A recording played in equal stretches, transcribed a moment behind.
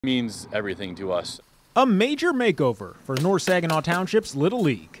Means everything to us. A major makeover for North Saginaw Township's Little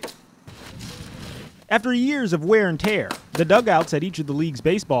League. After years of wear and tear, the dugouts at each of the league's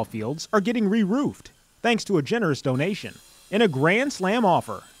baseball fields are getting re-roofed, thanks to a generous donation and a grand slam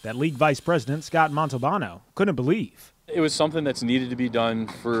offer that League Vice President Scott Montalbano couldn't believe. It was something that's needed to be done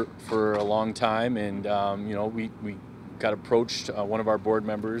for a long time, and we got approached. One of our board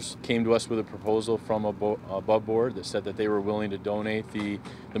members came to us with a proposal from above board that said that they were willing to donate the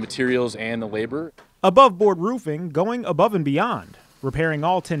materials and the labor. Above board roofing going above and beyond, repairing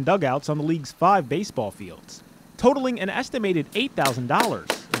all 10 dugouts on the league's 5 baseball fields, totaling an estimated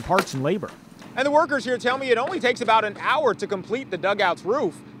 $8,000 in parts and labor. And the workers here tell me it only takes about an hour to complete the dugout's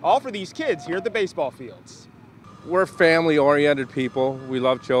roof, all for these kids here at the baseball fields. We're family-oriented people. We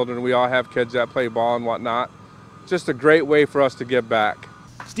love children. We all have kids that play ball and whatnot. Just a great way for us to give back.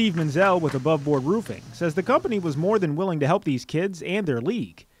 Steve Menzel with Above Board Roofing says the company was more than willing to help these kids and their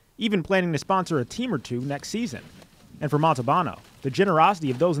league, even planning to sponsor a team or two next season. And for Montalbano, the generosity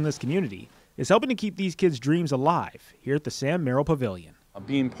of those in this community is helping to keep these kids' dreams alive here at the Sam Merrill Pavilion.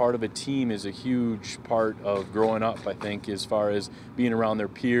 Being part of a team is a huge part of growing up, I think, as far as being around their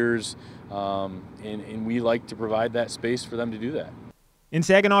peers, and we like to provide that space for them to do that. In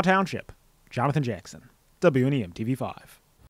Saginaw Township, Jonathan Jackson, WNEM TV 5.